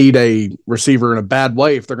 They need a receiver in a bad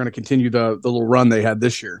way if they're going to continue the little run they had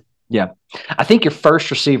this year. Yeah. I think your first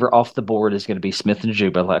receiver off the board is going to be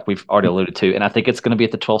Smith-Njigba, like we've already alluded to. And I think it's going to be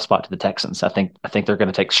at the 12th spot to the Texans. I think they're going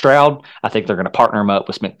to take Stroud. I think they're going to partner him up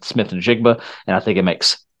with Smith-Njigba. And I think it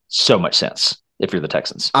makes so much sense if you're the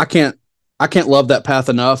Texans. I can't love that path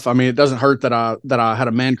enough. I mean, it doesn't hurt that I had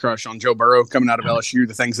a man crush on Joe Burrow coming out of LSU.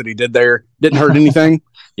 The things that he did there didn't hurt anything.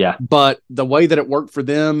 Yeah. But the way that it worked for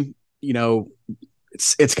them,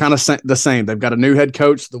 it's kind of the same. They've got a new head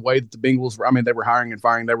coach. The way that the Bengals were, I mean, they were hiring and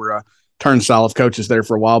firing. They were a turnstile of coaches there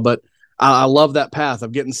for a while. But I love that path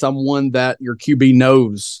of getting someone that your QB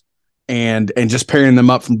knows and just pairing them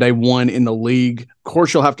up from day one in the league. Of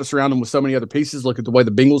course, you'll have to surround them with so many other pieces. Look at the way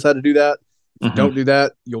the Bengals had to do that. If you don't do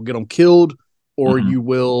that, you'll get them killed, or you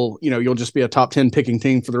will, you'll just be a top 10 picking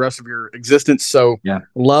team for the rest of your existence. So I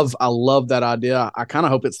love that idea. I kind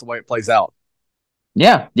of hope it's the way it plays out.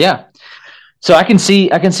 Yeah. So I can see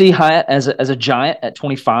Hyatt as a Giant at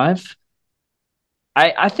 25.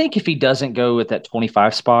 I think if he doesn't go at that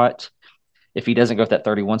 25 spot, if he doesn't go at that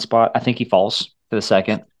 31 spot, I think he falls to the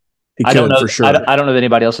second. I don't know for sure. I don't know that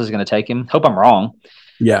anybody else is going to take him. Hope I'm wrong.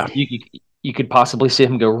 Yeah. You could possibly see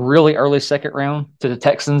him go really early second round to the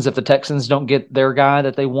Texans if the Texans don't get their guy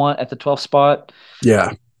that they want at the 12th spot.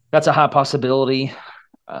 Yeah. That's a high possibility.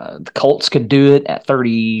 The Colts could do it at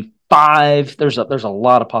 35. There's a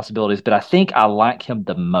lot of possibilities, but I think I like him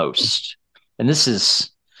the most. And this is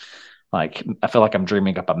like, I feel like I'm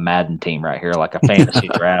dreaming up a Madden team right here, like a fantasy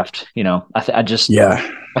draft. I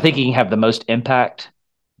think he can have the most impact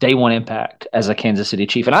day one impact as a Kansas City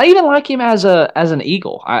Chief, and I even like him as an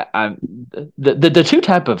Eagle. The two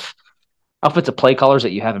type of offensive play callers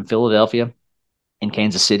that you have in Philadelphia and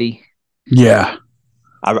Kansas City. Yeah,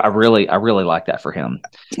 I really like that for him.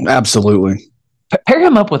 Absolutely. Pair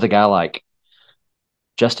him up with a guy like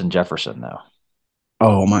Justin Jefferson, though.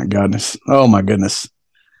 Oh my goodness,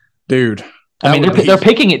 dude. I mean, they're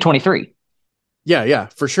picking at 23. Yeah,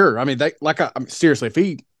 for sure. I mean,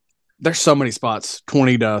 seriously, there's so many spots,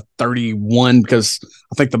 20 to 31, because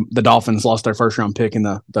I think the Dolphins lost their first round pick in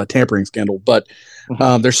the tampering scandal. But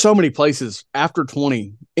there's so many places after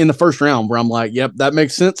 20 in the first round where I'm like, yep, that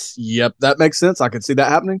makes sense. Yep, that makes sense. I could see that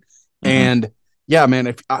happening. Mm-hmm. And yeah,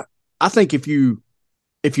 man, I think if you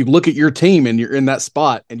look at your team and you're in that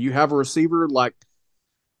spot and you have a receiver like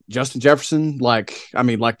Justin Jefferson, like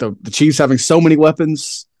the Chiefs having so many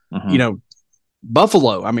weapons,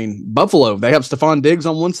 Buffalo, they have Stephon Diggs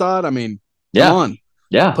on one side. I mean, come on.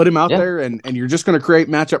 Yeah. Put him out there and you're just going to create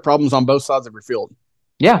matchup problems on both sides of your field.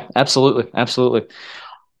 Yeah, absolutely. Absolutely.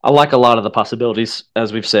 I like a lot of the possibilities,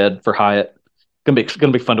 as we've said, for Hyatt.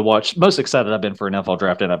 Gonna be fun to watch. Most excited I've been for an NFL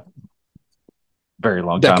draft in a very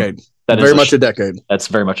long decade. Time. That very much a decade. That's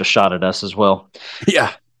very much a shot at us as well.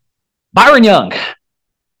 Yeah. Byron Young.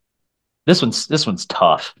 This one's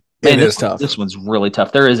tough. Man, it is tough. This one's really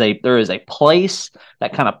tough. There is a place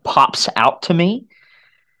that kind of pops out to me,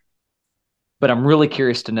 but I'm really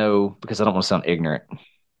curious to know, because I don't want to sound ignorant.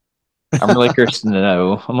 I'm really curious to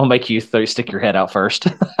know. I'm gonna make you stick your head out first.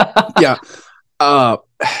 Yeah.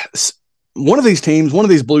 One of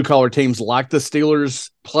these blue collar teams, like the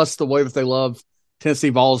Steelers, plus the way that they love Tennessee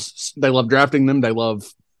Vols, they love drafting them. They love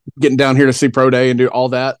getting down here to see pro day and do all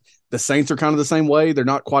that. The Saints are kind of the same way. They're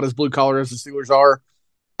not quite as blue collar as the Steelers are.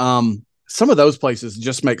 Some of those places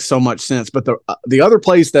just make so much sense, but the other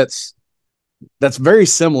place that's very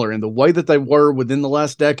similar in the way that they were within the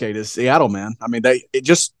last decade is Seattle, man. I mean,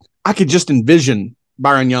 I could just envision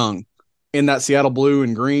Byron Young in that Seattle blue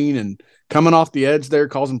and green and coming off the edge there,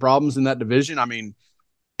 causing problems in that division. I mean,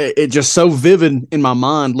 it just so vivid in my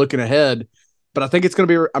mind looking ahead, but I think it's going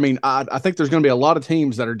to be, I think there's going to be a lot of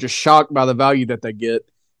teams that are just shocked by the value that they get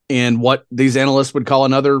in what these analysts would call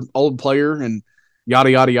another old player and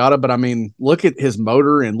yada, yada, yada. But I mean, look at his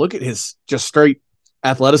motor and look at his just straight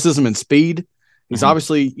athleticism and speed. He's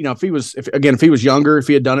obviously, if he was younger, if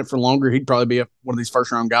he had done it for longer, he'd probably be one of these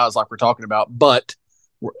first round guys like we're talking about, but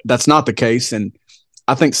that's not the case. And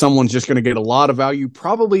I think someone's just going to get a lot of value,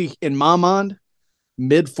 probably in my mind,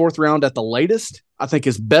 mid fourth round at the latest. I think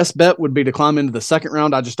his best bet would be to climb into the second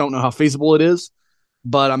round. I just don't know how feasible it is.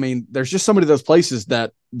 But I mean, there's just so many of those places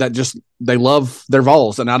that just they love their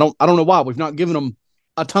Vols, and I don't know why. We've not given them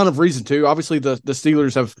a ton of reason to. Obviously, the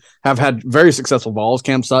Steelers have had very successful Vols.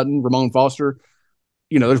 Cam Sutton, Ramon Foster.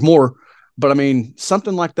 There's more, but I mean,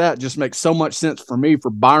 something like that just makes so much sense for me for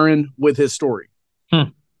Byron with his story.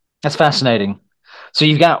 That's fascinating. So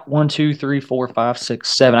you've got 1, 2, 3, 4, 5, 6,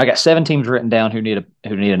 7. I got 7 teams written down who need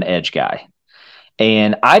an edge guy.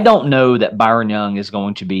 And I don't know that Byron Young is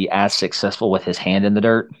going to be as successful with his hand in the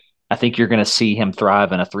dirt. I think you're going to see him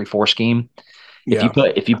thrive in a 3-4 scheme. Yeah.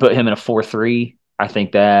 If you put him in a 4-3, I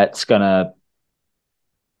think that's not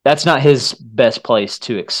his best place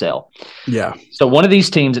to excel. Yeah. So one of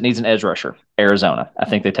these teams that needs an edge rusher, Arizona. I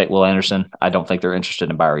think they take Will Anderson. I don't think they're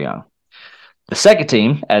interested in Byron Young. The second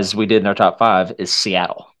team, as we did in our top 5, is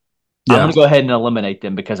Seattle. Yeah. I'm going to go ahead and eliminate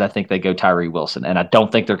them because I think they go Tyree Wilson, and I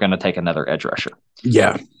don't think they're going to take another edge rusher.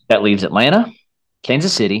 Yeah. That leaves Atlanta,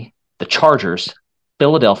 Kansas City, the Chargers,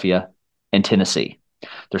 Philadelphia, and Tennessee.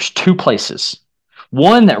 There's 2 places.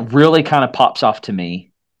 One that really kind of pops off to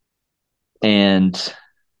me, and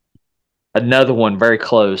another one very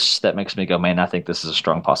close that makes me go, man, I think this is a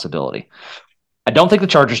strong possibility. I don't think the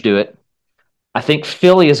Chargers do it. I think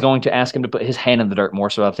Philly is going to ask him to put his hand in the dirt more,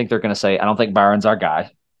 so I think they're going to say, I don't think Byron's our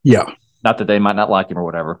guy. Yeah. Not that they might not like him or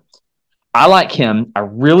whatever. I like him. I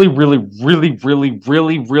really, really, really, really,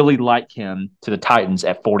 really, really like him to the Titans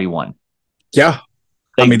at 41. Yeah.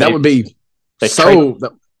 That would be they've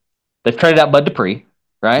traded out Bud Dupree,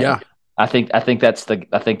 right? Yeah. I think that's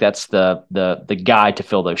the guy to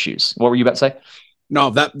fill those shoes. What were you about to say? No,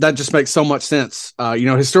 that just makes so much sense.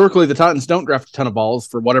 Historically the Titans don't draft a ton of balls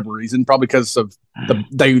for whatever reason, probably because of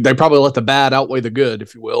they probably let the bad outweigh the good,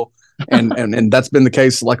 if you will. And that's been the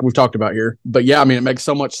case like we've talked about here. But yeah, it makes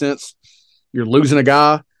so much sense. You're losing a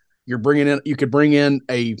guy, you could bring in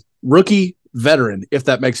a rookie veteran, if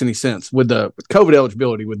that makes any sense, with COVID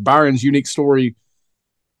eligibility, with Byron's unique story.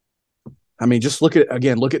 Just look at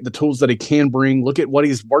the tools that he can bring. Look at what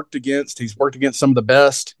he's worked against. He's worked against some of the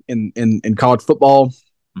best in college football.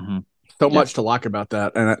 So much to like about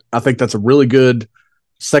that. And I think that's a really good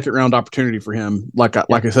second round opportunity for him. Like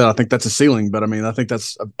I said, I think that's a ceiling, but I mean, I think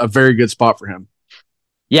that's a very good spot for him.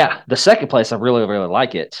 Yeah, the second place, I really, really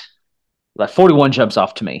like it. Like 41 jumps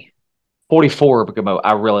off to me. 44,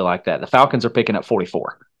 I really like that. The Falcons are picking up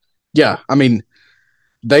 44. Yeah, I mean,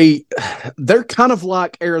 they're kind of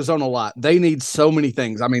like Arizona a lot. They need so many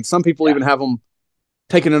things. I mean, some people even have them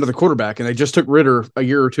taking another quarterback, and they just took Ritter a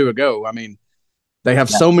year or two ago. I mean, they have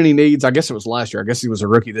so many needs. I guess it was last year. I guess he was a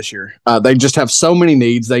rookie this year. They just have so many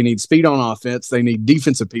needs. They need speed on offense. They need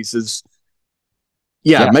defensive pieces.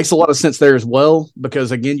 Yeah, it makes a lot of sense there as well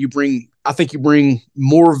because, again, I think you bring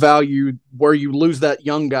more value where you lose that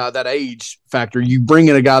young guy, that age factor. You bring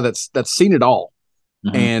in a guy that's seen it all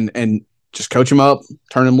and just coach him up,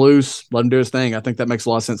 turn him loose, let him do his thing. I think that makes a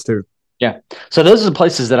lot of sense too. Yeah. So those are the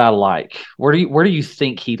places that I like. Where do you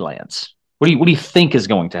think he lands? What do you think is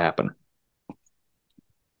going to happen?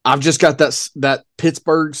 I've just got that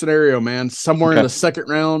Pittsburgh scenario, man. Somewhere in the second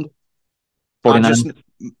round. 49.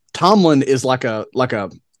 Tomlin is like a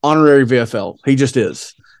honorary VFL. He just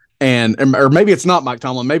is. Or maybe it's not Mike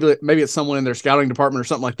Tomlin. Maybe it's someone in their scouting department or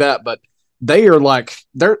something like that. But they are like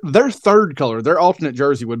their third color, their alternate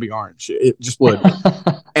jersey would be orange. It just would.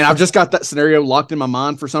 And I've just got that scenario locked in my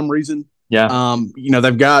mind for some reason. Yeah.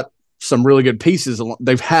 They've got some really good pieces.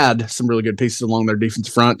 They've had some really good pieces along their defense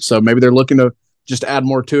front. So maybe they're looking to just add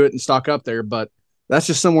more to it and stock up there. But that's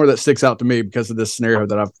just somewhere that sticks out to me because of this scenario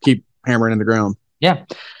that I keep hammering in the ground. Yeah.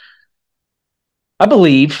 I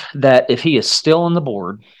believe that if he is still on the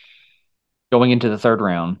board going into the third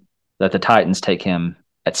round, that the Titans take him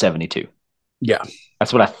at 72. Yeah.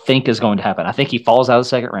 That's what I think is going to happen. I think he falls out of the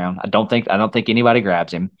second round. I don't think anybody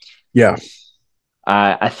grabs him. Yeah.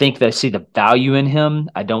 I think they see the value in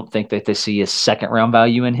him. I don't think that they see a second round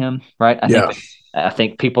value in him, right? I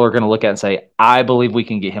think people are going to look at it and say, I believe we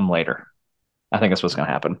can get him later. I think that's what's going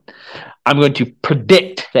to happen. I'm going to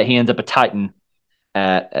predict that he ends up a Titan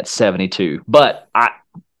at 72. But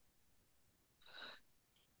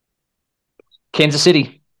Kansas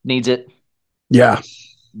City needs it. Yeah.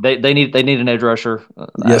 They need an edge rusher.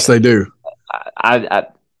 Yes, they do. I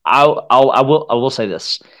will say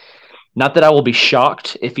this. Not that I will be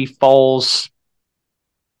shocked if he falls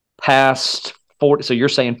past 40. So you're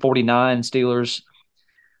saying 49 Steelers.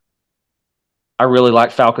 I really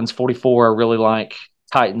like Falcons 44. I really like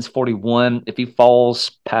Titans 41. If he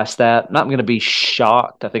falls past that, I'm not going to be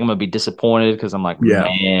shocked. I think I'm going to be disappointed because I'm like,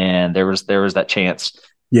 man, there was that chance.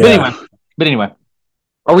 Yeah. But anyway,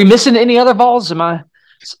 are we missing any other Vols? Am I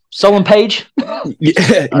Solon Page?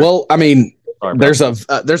 Yeah. Well, I mean, there's a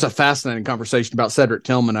fascinating conversation about Cedric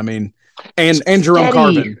Tillman. I mean, and Jerome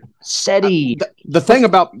Carvin. The thing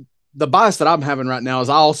about the bias that I'm having right now is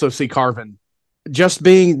I also see Carvin just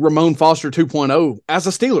being Ramon Foster 2.0 as a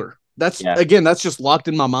Steeler. That's just locked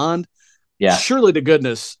in my mind. Yeah. Surely to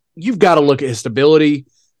goodness, you've got to look at his stability.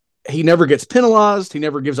 He never gets penalized. He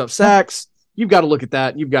never gives up sacks. You've got to look at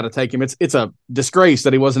that. You've got to take him. It's a disgrace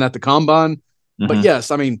that he wasn't at the combine. Mm-hmm. But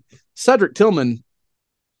yes, I mean, Cedric Tillman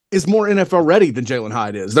is more NFL ready than Jalen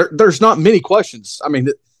Hyatt is. There's not many questions. I mean,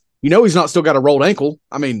 he's not still got a rolled ankle.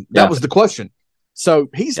 I mean, that was the question. So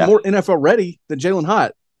he's more NFL ready than Jalen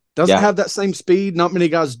Hyatt. Doesn't have that same speed. Not many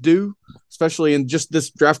guys do, especially in just this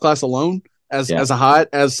draft class alone as a Hyatt,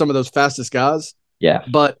 as some of those fastest guys. Yeah.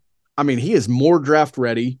 But, I mean, he is more draft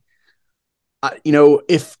ready. I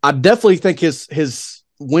definitely think his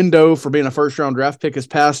window for being a first-round draft pick has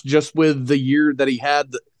passed just with the year that he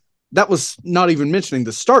had. That was not even mentioning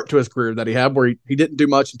the start to his career that he had where he didn't do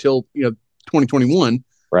much until 2021.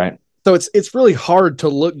 Right. So it's really hard to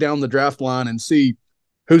look down the draft line and see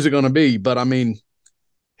who's it going to be. But, I mean,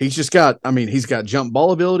 he's got jump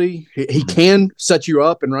ball ability. He can set you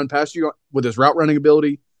up and run past you with his route running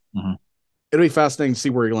ability. Mm-hmm. It'll be fascinating to see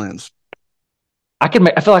where he lands. I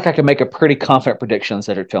feel like I can make a pretty confident prediction on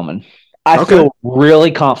Cedric Tillman. I feel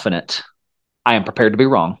really confident. I am prepared to be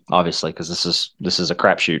wrong, obviously, because this is a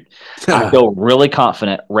crapshoot. I feel really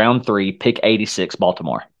confident. Round 3, pick 86,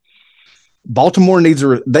 Baltimore. Baltimore needs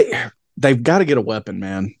they've got to get a weapon,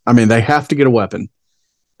 man. I mean, they have to get a weapon.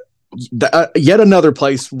 Yet another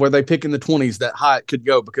place where they pick in the 20s that Hyatt could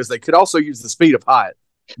go because they could also use the speed of Hyatt.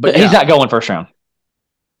 But he's not going first round.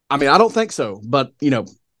 I mean, I don't think so. But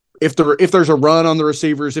if there's a run on the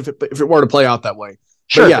receivers, if it were to play out that way,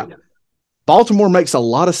 sure. But yeah, Baltimore makes a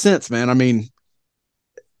lot of sense, man. I mean,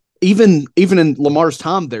 even in Lamar's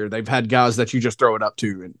time there, they've had guys that you just throw it up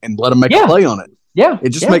to and let them make a play on it. Yeah, it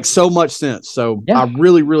just makes so much sense. So I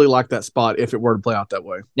really, really like that spot if it were to play out that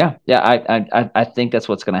way. Yeah. I think that's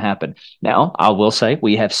what's going to happen. Now, I will say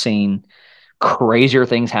we have seen crazier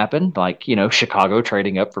things happen, like Chicago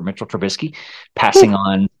trading up for Mitchell Trubisky, passing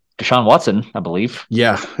on Deshaun Watson, I believe.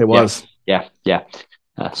 Yeah, it was. Yeah.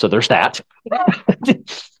 So there's that. What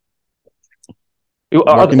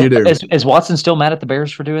can you do? Is Watson still mad at the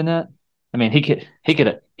Bears for doing that? I mean,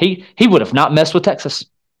 he would have not messed with Texas.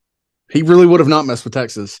 He really would have not messed with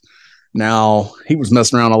Texas. Now, he was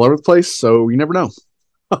messing around all over the place, so you never know.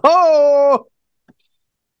 Oh!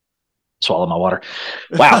 Swallow my water.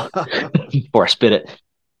 Wow. Before I spit it.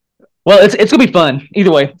 Well, it's going to be fun.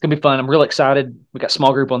 Either way, it's going to be fun. I'm real excited. We got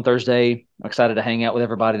small group on Thursday. I'm excited to hang out with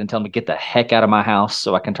everybody and tell them to get the heck out of my house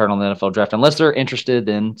so I can turn on the NFL draft. Unless they're interested,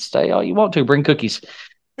 then stay all you want to. Bring cookies.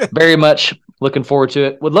 Very much looking forward to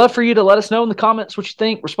it. Would love for you to let us know in the comments what you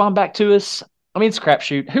think. Respond back to us. I mean, it's a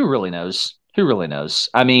crapshoot. Who really knows?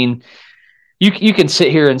 I mean, you can sit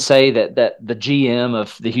here and say that the GM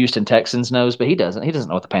of the Houston Texans knows, but he doesn't. He doesn't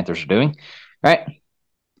know what the Panthers are doing, right?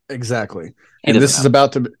 Exactly. And this is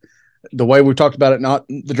about to – the way we talked about it, not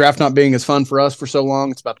the draft not being as fun for us for so long,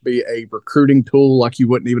 it's about to be a recruiting tool like you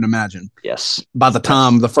wouldn't even imagine. Yes. By the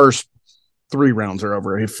time the first 3 rounds are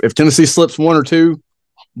over. If Tennessee slips 1 or 2,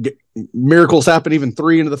 miracles happen even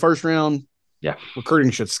 3 into the first round, recruiting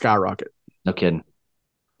should skyrocket. No kidding.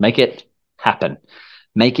 Make it happen.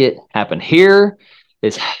 Here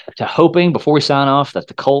is to hoping before we sign off that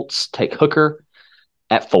the Colts take Hooker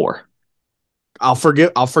at 4. I'll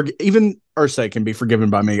forgive. Even Irsay can be forgiven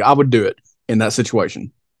by me. I would do it in that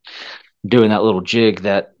situation. Doing that little jig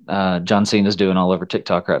that John Cena's doing all over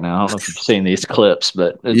TikTok right now. I don't know if you've seen these clips,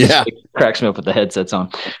 but it cracks me up with the headsets on.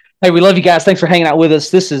 Hey, we love you guys. Thanks for hanging out with us.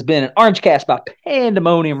 This has been an OrangeCast by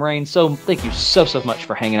Pandemonium Reign. So thank you so much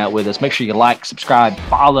for hanging out with us. Make sure you like, subscribe,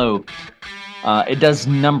 follow. It does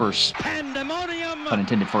numbers, pun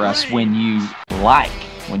intended, for us when you like,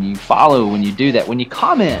 when you follow, when you do that, when you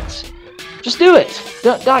comment. Just do it.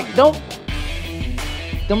 Don't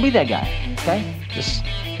be that guy. Okay? Just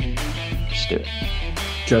do it.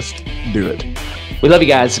 Just do it. We love you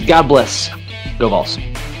guys. God bless. Go Vols.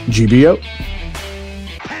 GBO.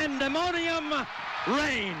 Pandemonium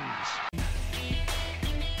reigns.